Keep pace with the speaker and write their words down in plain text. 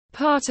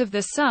part of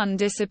the Sun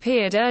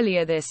disappeared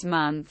earlier this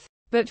month,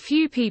 but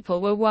few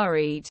people were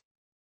worried.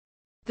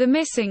 The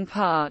missing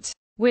part,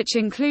 which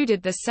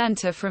included the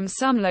center from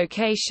some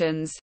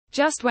locations,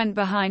 just went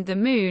behind the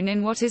Moon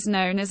in what is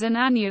known as an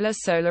annular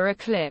solar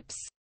eclipse.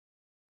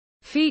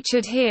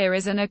 Featured here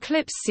is an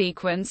eclipse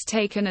sequence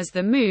taken as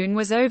the Moon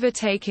was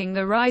overtaking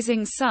the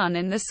rising Sun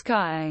in the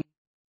sky.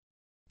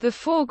 The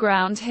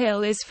foreground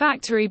hill is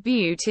Factory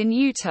Butte in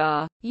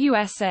Utah,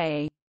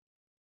 USA.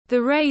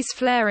 The rays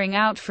flaring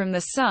out from the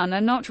Sun are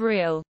not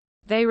real.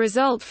 They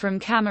result from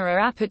camera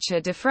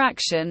aperture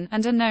diffraction,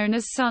 and are known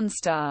as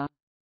sunstar.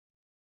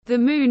 The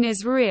Moon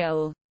is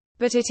real,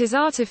 but it is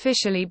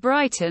artificially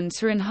brightened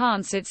to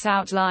enhance its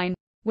outline,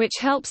 which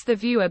helps the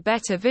viewer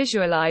better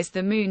visualize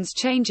the Moon's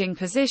changing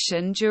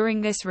position during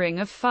this ring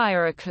of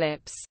fire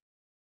eclipse.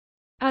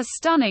 As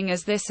stunning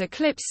as this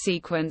eclipse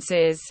sequence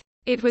is,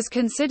 it was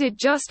considered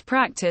just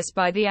practice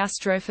by the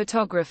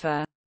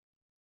astrophotographer.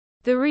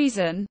 The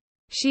reason?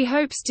 She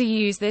hopes to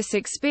use this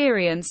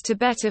experience to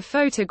better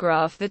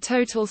photograph the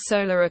total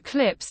solar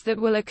eclipse that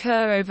will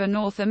occur over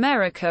North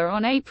America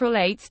on April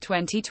 8,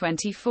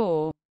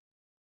 2024.